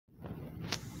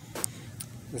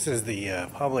This is the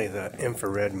probably the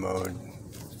infrared mode.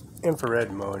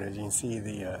 Infrared mode, as you can see,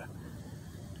 the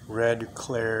red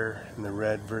glare and the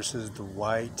red versus the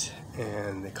white,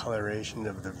 and the coloration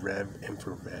of the red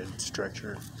infrared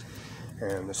structure.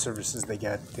 And the services they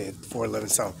got, the 411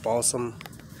 South Balsam,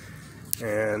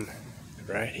 and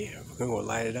right here, we're gonna go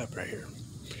light it up right here.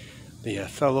 The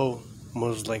Othello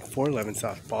Lake 411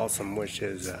 South Balsam, which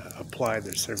has applied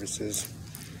their services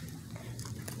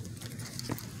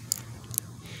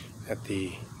at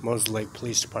the Lake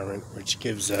Police Department, which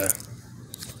gives a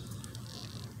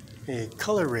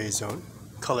color ray zone,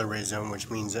 which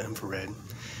means infrared.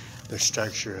 The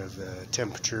structure of the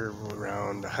temperature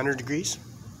around 100 degrees,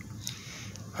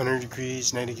 90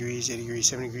 degrees, 80 degrees,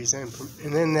 70 degrees, and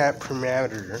then that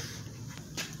parameter,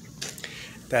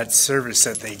 that service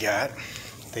that they got,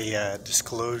 the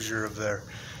disclosure of their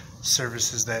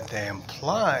services that they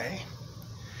imply.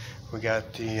 We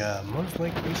got the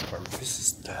Lake Police Department. This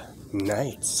is the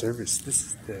night service. This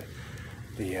is the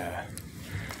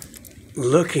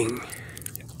looking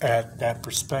at that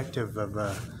perspective of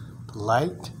the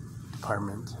light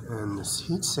department and the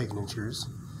heat signatures.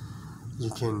 You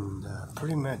can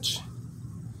pretty much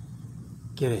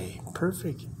get a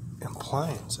perfect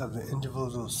appliance of the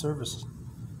individual service,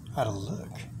 how to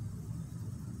look.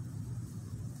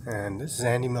 And this is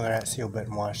Andy Miller at Seal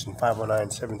Benton, Washington,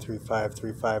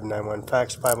 509-735-3591,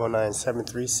 fax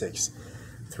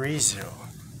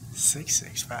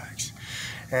 509-736-3066, fax.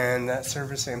 And that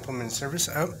service, implement service.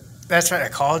 Oh, that's right, I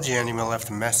called you. Andy Miller left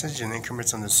a message and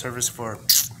increments on the service for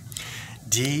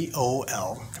DOL,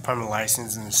 Department of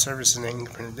License and the Service and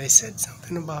Increment. They said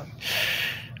something about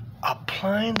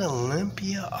applying the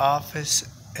Olympia office,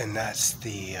 and that's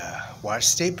the Washington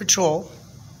State Patrol.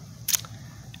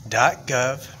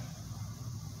 .gov.wa.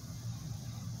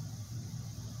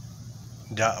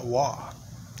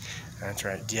 That's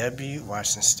right, DW,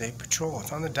 Washington State Patrol.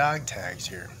 It's on the dog tags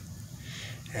here,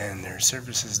 and their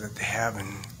services that they have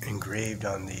engraved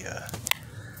on the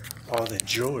all the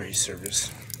jewelry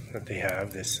service that they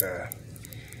have. This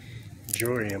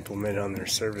jewelry implemented on their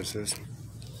services,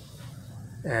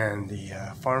 and the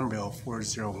Farm Bill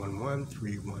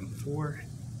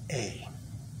 4011314A.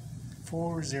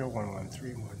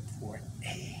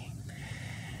 4011314A,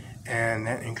 and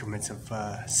that increments of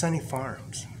Sunny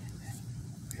Farms,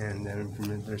 and then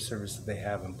implement their service that they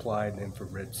have implied the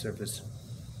infrared service,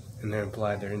 and then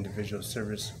implied their individual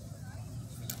service.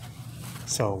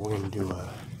 So we're going to do a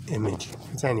image.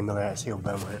 It's Andy Miller at Seal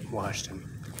Benton, Washington.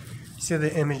 See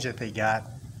the image that they got,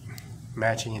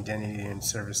 matching identity and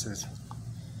services.